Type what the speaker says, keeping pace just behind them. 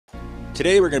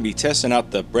Today we're going to be testing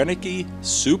out the Brenneke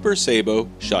Super Sabot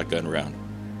shotgun round.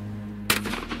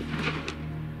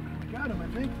 Got him, I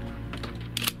think.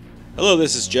 Hello,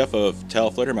 this is Jeff of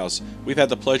TAOFLEDERMAUS. We've had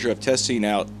the pleasure of testing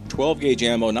out 12 gauge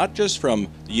ammo not just from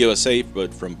the USA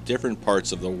but from different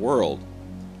parts of the world.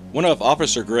 One of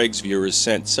Officer Gregg's viewers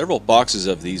sent several boxes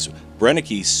of these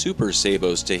Brenneke Super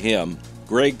Sabots to him.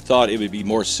 Gregg thought it would be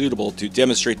more suitable to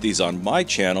demonstrate these on my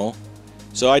channel,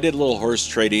 so I did a little horse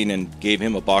trading and gave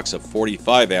him a box of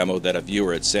 45 ammo that a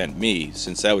viewer had sent me,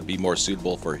 since that would be more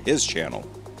suitable for his channel.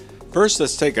 First,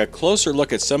 let's take a closer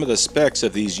look at some of the specs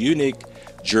of these unique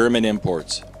German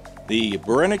imports. The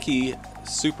Brenneke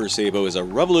Super Sabot is a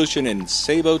revolution in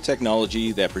sabot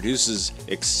technology that produces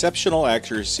exceptional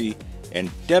accuracy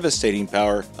and devastating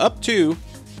power up to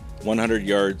 100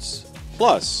 yards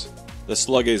plus. The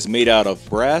slug is made out of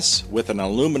brass with an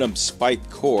aluminum spiked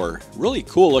core. Really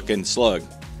cool looking slug.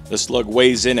 The slug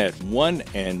weighs in at 1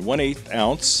 1/8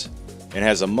 ounce and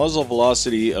has a muzzle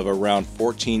velocity of around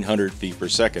 1400 feet per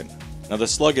second. Now the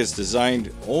slug is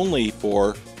designed only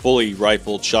for fully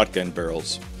rifled shotgun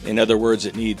barrels. In other words,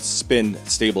 it needs spin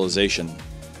stabilization.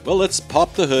 Well, let's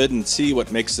pop the hood and see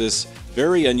what makes this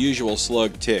very unusual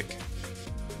slug tick.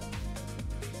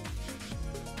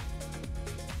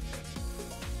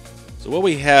 So what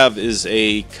we have is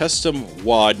a custom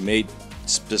wad made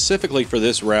specifically for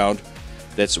this round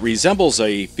that resembles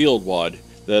a field wad.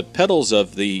 The petals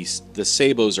of the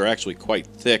sabots are actually quite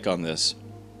thick on this.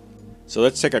 So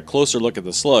let's take a closer look at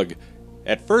the slug.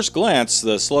 At first glance,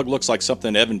 the slug looks like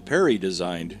something Evan Perry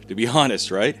designed, to be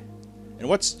honest, right? And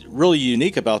what's really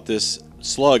unique about this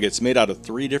slug, it's made out of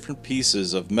 3 different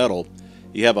pieces of metal.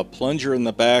 You have a plunger in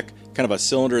the back, kind of a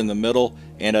cylinder in the middle,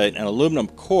 and an aluminum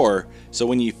core. So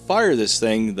when you fire this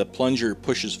thing, the plunger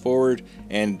pushes forward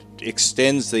and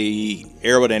extends the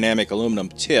aerodynamic aluminum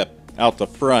tip out the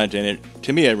front, and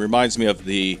to me it reminds me of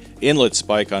the inlet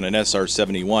spike on an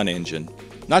SR-71 engine.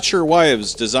 Not sure why it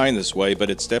was designed this way, but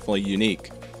it's definitely unique.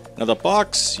 Now the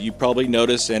box, you probably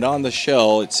noticed, and on the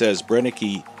shell it says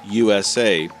Brenneke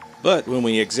USA, but when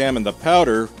we examine the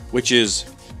powder, which is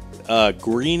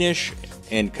greenish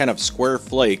and kind of square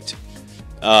flaked,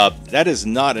 that is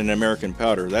not an American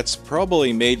powder. That's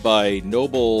probably made by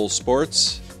Noble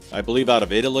Sports, I believe out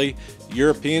of Italy.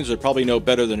 Europeans would probably know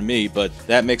better than me, but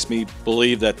that makes me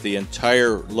believe that the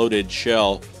entire loaded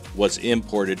shell was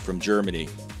imported from Germany.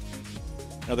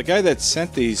 Now the guy that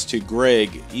sent these to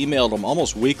Gregg emailed him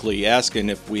almost weekly asking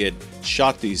if we had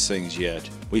shot these things yet.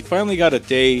 We finally got a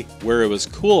day where it was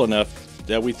cool enough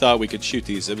that we thought we could shoot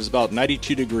these. It was about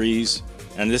 92 degrees,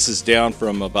 and this is down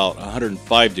from about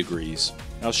 105 degrees.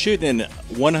 Now shooting in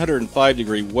 105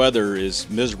 degree weather is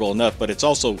miserable enough, but it's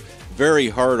also very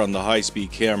hard on the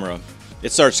high-speed camera.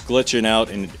 It starts glitching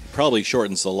out and probably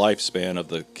shortens the lifespan of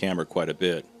the camera quite a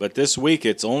bit. But this week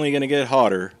it's only going to get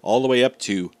hotter, all the way up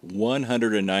to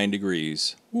 109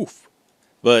 degrees. Oof.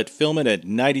 But filming at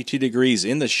 92 degrees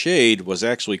in the shade was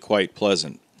actually quite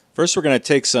pleasant. First we're going to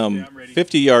take some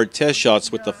 50-yard test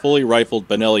shots with the fully rifled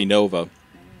Benelli Nova.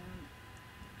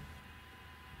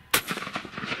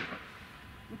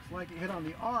 Like it hit on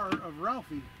the R of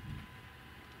Ralphie.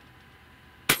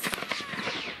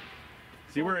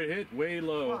 See where it hit? Way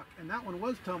low. Fuck. And that one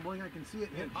was tumbling. I can see it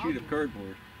hit A sheet of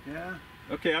cardboard. Yeah.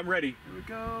 Okay, I'm ready. Here we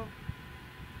go.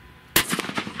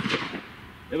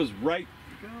 It was right.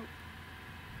 Here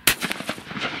we go.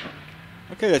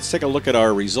 Okay, let's take a look at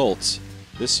our results.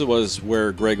 This was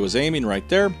where Gregg was aiming right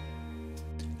there.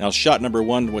 Now shot number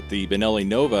 1 with the Benelli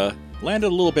Nova landed a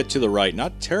little bit to the right,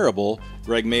 not terrible.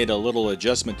 Gregg made a little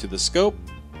adjustment to the scope,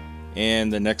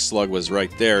 and the next slug was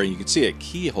right there, and you can see it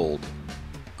keyholed.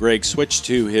 Gregg switched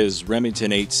to his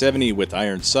Remington 870 with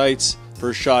iron sights.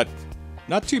 First shot,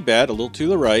 not too bad, a little to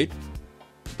the right,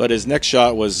 but his next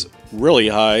shot was really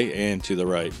high and to the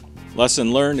right.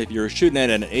 Lesson learned, if you're shooting at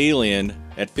an alien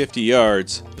at 50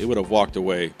 yards, it would have walked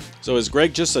away. So is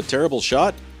Gregg just a terrible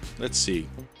shot? Let's see.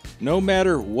 No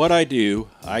matter what I do,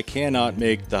 I cannot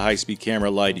make the high-speed camera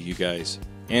lie to you guys.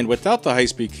 And without the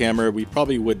high-speed camera, we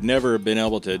probably would never have been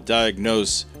able to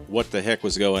diagnose what the heck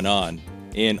was going on.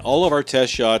 In all of our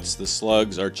test shots, the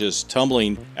slugs are just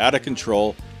tumbling out of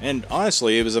control, and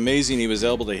honestly, it was amazing he was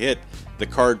able to hit the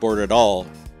cardboard at all.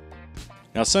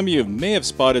 Now some of you may have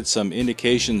spotted some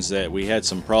indications that we had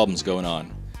some problems going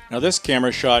on. Now this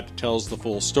camera shot tells the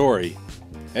full story.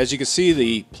 As you can see,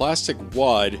 the plastic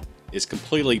wad is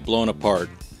completely blown apart.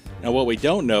 Now what we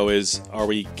don't know is, are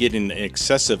we getting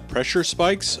excessive pressure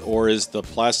spikes, or is the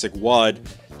plastic wad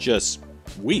just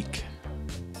weak?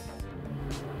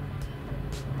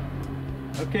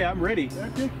 Okay, I'm ready.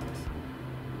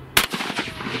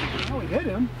 Oh, we hit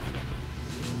him.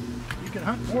 You can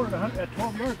hunt more at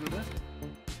 12 yards with it.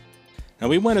 Now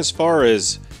we went as far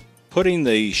as putting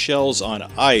the shells on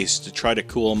ice to try to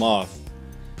cool them off,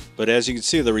 but as you can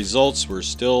see, the results were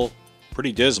still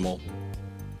pretty dismal.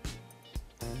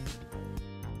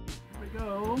 Here we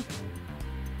go.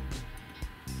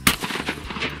 I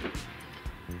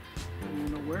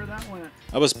don't know where that went.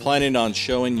 I was planning on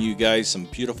showing you guys some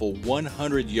beautiful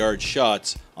 100-yard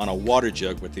shots on a water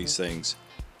jug with these things,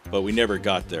 but we never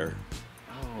got there.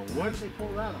 Oh, Why what? did they pull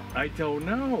that off? I don't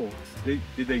know. Did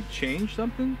they change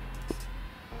something?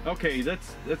 Okay,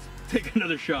 let's take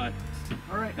another shot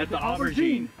All right. at the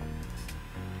aubergine.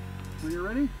 Are you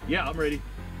ready? Yeah, I'm ready.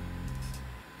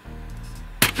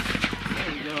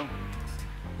 There you go.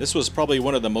 This was probably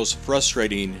one of the most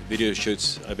frustrating video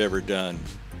shoots I've ever done.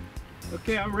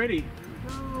 Okay, I'm ready. Here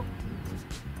we go.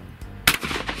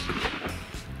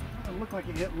 It looked like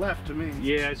it hit left to me.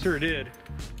 Yeah, I sure did.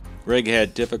 Greg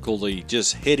had difficulty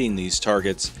just hitting these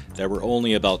targets that were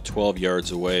only about 12 yards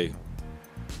away.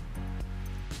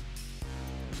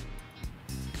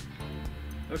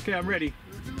 Okay, I'm ready.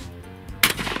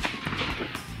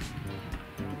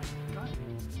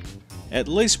 At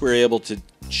least we were able to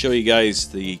show you guys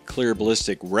the clear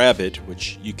ballistic rabbit,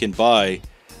 which you can buy.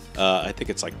 I think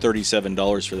it's like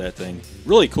 $37 for that thing.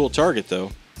 Really cool target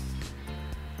though.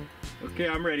 Okay,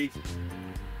 I'm ready.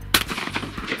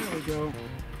 There we go.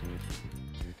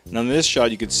 Now in this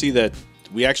shot you can see that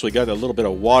we actually got a little bit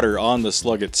of water on the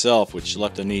slug itself, which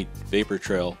left a neat vapor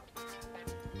trail.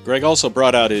 Greg also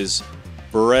brought out his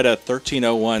Beretta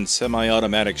 1301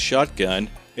 semi-automatic shotgun.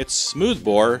 It's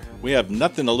smoothbore. We have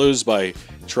nothing to lose by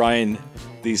trying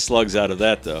these slugs out of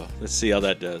that though. Let's see how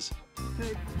that does.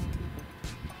 Okay.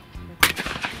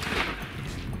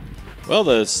 Well,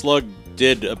 the slug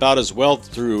did about as well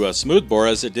through smoothbore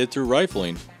as it did through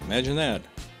rifling. Imagine that.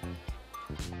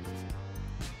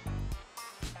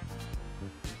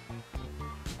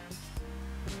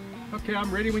 Okay,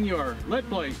 I'm ready when you are. Lead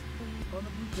plate. On the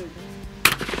blue tape.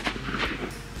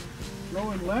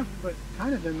 Rolling left, but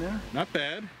kind of in there. Not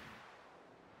bad.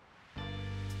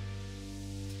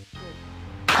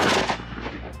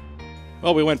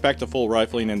 Well, we went back to full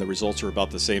rifling and the results are about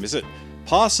the same. Is it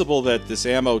possible that this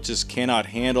ammo just cannot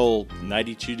handle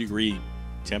 92-degree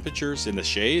temperatures in the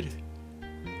shade?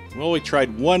 Well, we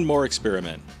tried one more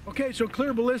experiment. Okay, so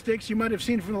Clear Ballistics, you might have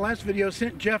seen from the last video,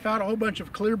 sent Jeff out a whole bunch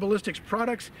of Clear Ballistics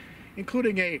products,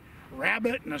 including a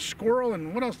rabbit and a squirrel,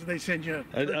 and what else did they send you?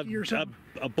 A turkey or something?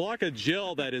 A block of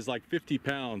gel that is like 50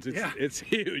 pounds. It's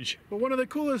huge. But one of the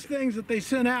coolest things that they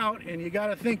sent out, and you got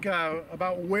to think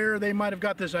about where they might have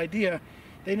got this idea,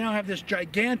 they now have this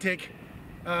gigantic,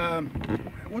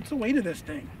 what's the weight of this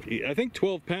thing? I think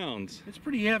 12 pounds. It's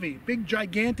pretty heavy. Big,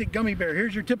 gigantic gummy bear.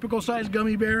 Here's your typical size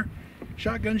gummy bear.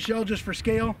 Shotgun shell just for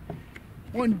scale.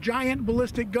 One giant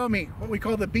ballistic gummy, what we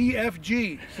call the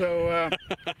BFG. So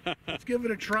let's give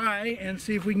it a try and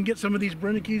see if we can get some of these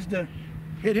Brennekes to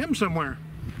hit him somewhere.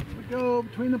 Here we go,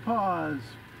 between the paws.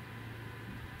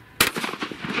 We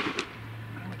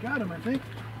got him, I think.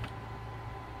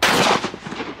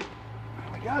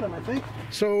 We got him, I think.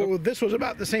 So this was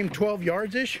about the same 12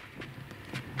 yards-ish.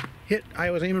 Hit,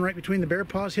 I was aiming right between the bear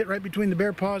paws, hit right between the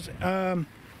bear paws.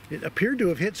 It appeared to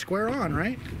have hit square on,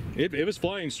 right? It was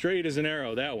flying straight as an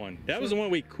arrow, that one. That was the one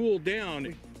we cooled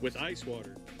down with ice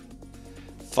water.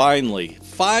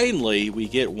 Finally, we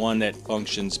get one that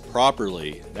functions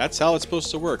properly. That's how it's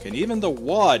supposed to work. And even the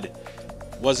wad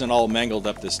wasn't all mangled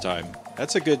up this time.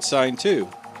 That's a good sign too.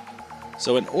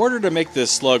 So in order to make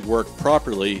this slug work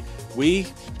properly, we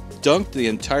dunked the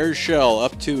entire shell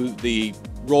up to the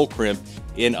roll crimp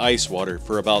in ice water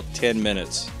for about 10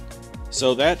 minutes.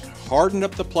 So that hardened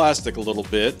up the plastic a little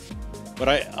bit, but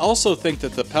I also think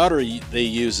that the powder they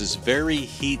use is very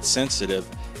heat sensitive.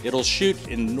 It'll shoot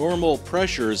in normal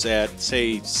pressures at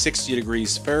say 60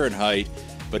 degrees Fahrenheit,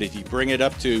 but if you bring it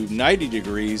up to 90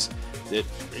 degrees, it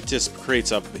just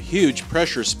creates a huge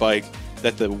pressure spike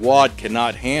that the wad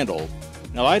cannot handle.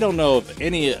 Now I don't know of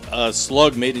any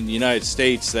slug made in the United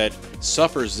States that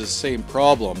suffers this same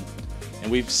problem, and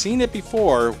we've seen it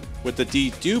before with the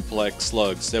D-duplex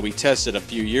slugs that we tested a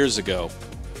few years ago.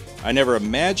 I never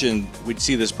imagined we'd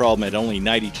see this problem at only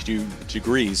 92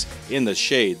 degrees in the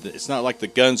shade. It's not like the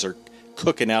guns are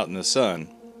cooking out in the sun.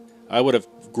 I would have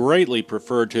greatly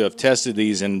preferred to have tested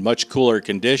these in much cooler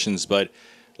conditions, but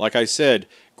like I said,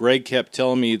 Greg kept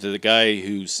telling me that the guy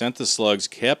who sent the slugs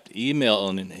kept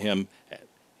emailing him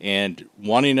and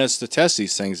wanting us to test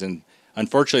these things, and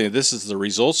unfortunately this is the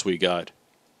results we got.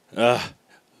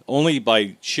 Only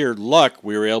by sheer luck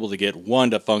we were able to get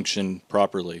one to function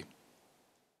properly.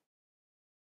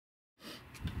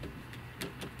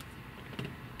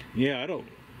 Yeah,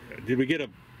 Did we get a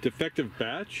defective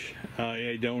batch?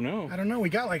 I don't know. I don't know. We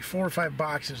got like 4 or 5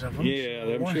 boxes of them. Yeah,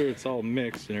 so I'm sure it's all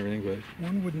mixed and everything, but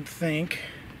one wouldn't think.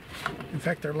 In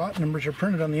fact, their lot numbers are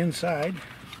printed on the inside.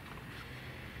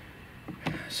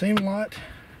 Same lot,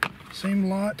 same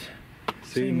lot,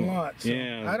 same lot. So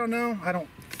yeah. I don't know. I don't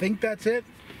think that's it.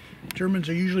 Germans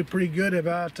are usually pretty good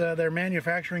about their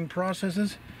manufacturing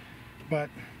processes, but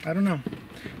I don't know.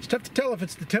 It's tough to tell if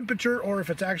it's the temperature or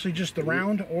if it's actually just the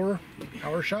round or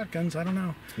our shotguns. I don't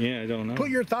know. Yeah, I don't know.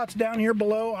 Put your thoughts down here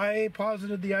below. I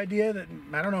posited the idea that,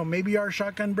 I don't know, maybe our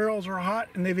shotgun barrels are hot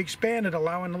and they've expanded,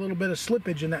 allowing a little bit of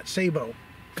slippage in that sabot.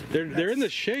 They're in the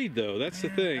shade though. That's the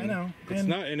thing. I know. It's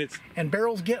not, and it's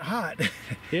barrels get hot.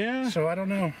 yeah. So I don't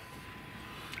know.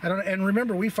 And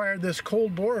remember, we fired this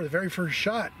cold bore the very first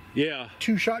shot. Yeah.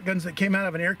 2 shotguns that came out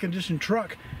of an air-conditioned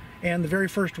truck, and the very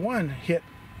first one hit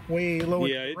way low.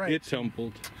 Yeah, it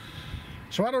tumbled.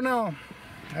 So I don't know.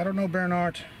 I don't know,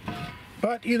 Bernard.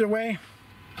 But either way,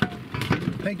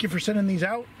 thank you for sending these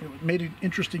out. It made an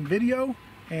interesting video,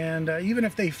 and even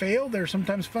if they fail, they're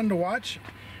sometimes fun to watch.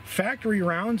 Factory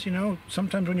rounds, you know,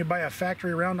 sometimes when you buy a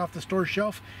factory round off the store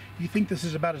shelf, you think this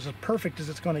is about as perfect as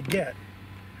it's going to get.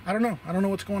 I don't know. I don't know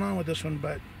what's going on with this one,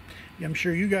 but I'm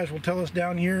sure you guys will tell us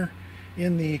down here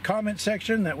in the comment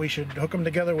section that we should hook them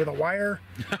together with a wire,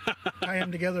 tie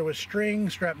them together with string,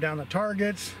 strap down the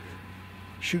targets,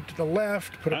 shoot to the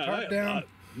left, put a tarp down.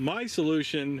 My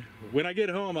solution, when I get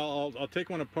home, I'll take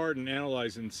one apart and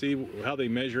analyze and see how they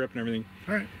measure up and everything.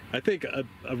 All right. I think a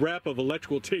wrap of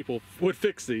electrical tape would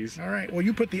fix these. All right. Well,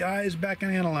 you put the eyes back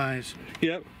and analyze.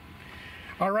 Yep.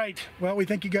 All right. Well, we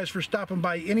thank you guys for stopping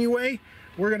by anyway.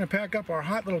 We're going to pack up our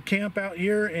hot little camp out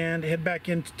here and head back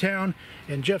into town.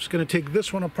 And Jeff's going to take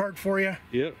this one apart for you.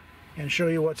 Yep. And show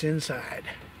you what's inside.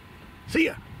 See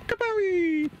ya.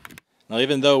 Goodbye. Now,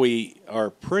 even though we are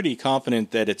pretty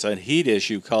confident that it's a heat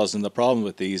issue causing the problem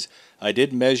with these, I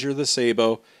did measure the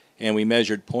sabot, and we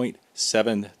measured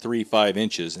 0.735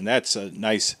 inches, and that's a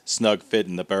nice snug fit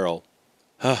in the barrel.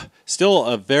 Still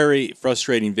a very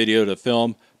frustrating video to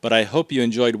film, but I hope you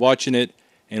enjoyed watching it,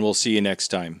 and we'll see you next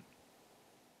time.